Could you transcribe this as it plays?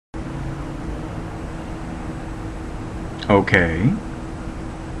Okay.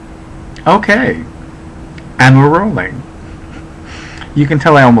 Okay. And we're rolling. You can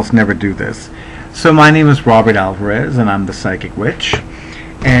tell I almost never do this. So my name is Robert Alvarez, and I'm the Psychic Witch.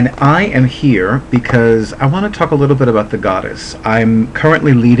 And I am here because I want to talk a little bit about the goddess. I'm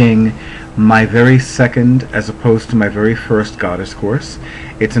currently leading my very second, as opposed to my very first goddess course.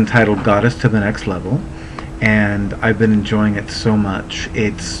 It's entitled Goddess to the Next Level. And I've been enjoying it so much.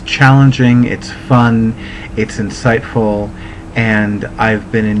 It's challenging, it's fun, it's insightful, and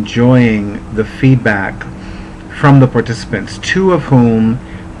I've been enjoying the feedback from the participants, two of whom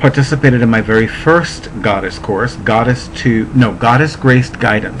participated in my very first goddess course, Goddess Graced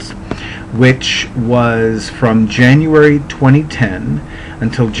Guidance, which was from January 2010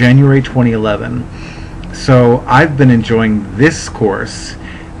 until January 2011. So I've been enjoying this course,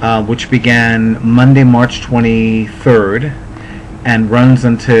 which began Monday, March 23rd and runs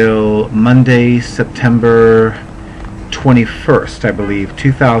until Monday, September 21st, I believe,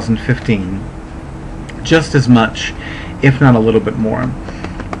 2015. Just as much, if not a little bit more.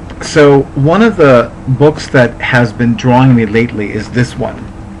 So one of the books that has been drawing me lately is this one,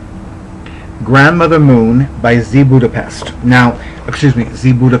 Grandmother Moon by Z Budapest. Now,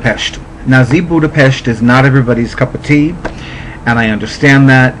 Z Budapest. Now, Z Budapest is not everybody's cup of tea, and I understand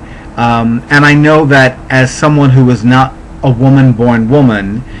that. And I know that as someone who is not a woman-born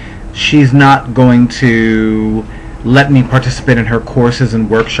woman, she's not going to let me participate in her courses and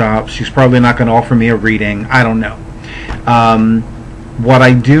workshops. She's probably not going to offer me a reading. I don't know. What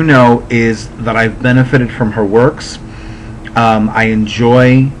I do know is that I've benefited from her works. I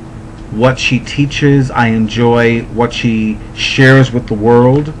enjoy what she teaches. I enjoy what she shares with the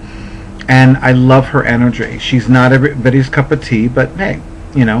world. And I love her energy. She's not everybody's cup of tea, but hey,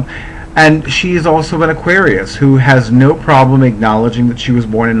 you know. And she is also an Aquarius who has no problem acknowledging that she was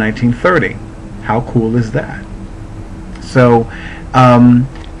born in 1930. How cool is that? So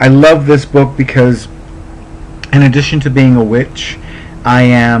I love this book because in addition to being a witch, I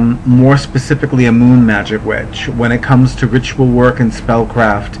am more specifically a moon magic witch. When it comes to ritual work and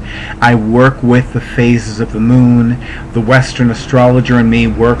spellcraft, I work with the phases of the moon. The Western astrologer in me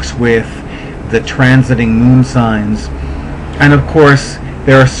works with the transiting moon signs. And of course,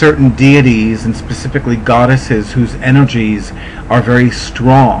 there are certain deities, and specifically goddesses, whose energies are very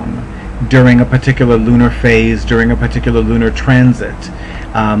strong during a particular lunar phase, during a particular lunar transit.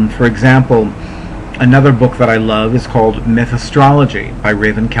 For example, another book that I love is called Myth Astrology by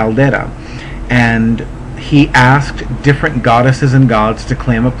Raven Caldera, and he asked different goddesses and gods to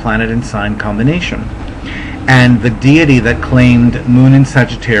claim a planet and sign combination. And the deity that claimed Moon in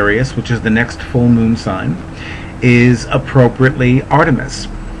Sagittarius, which is the next full moon sign, is appropriately Artemis,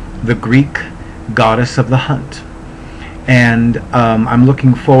 the Greek goddess of the hunt. And I'm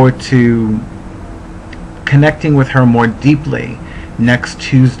looking forward to connecting with her more deeply next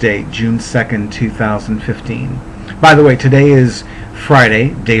Tuesday, June 2nd, 2015. By the way, today is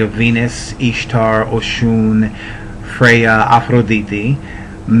Friday, day of Venus, Ishtar, Oshun, Freya, Aphrodite,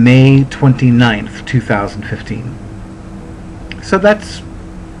 May 29th, 2015. So that's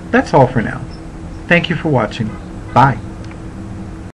all for now. Thank you for watching. Bye.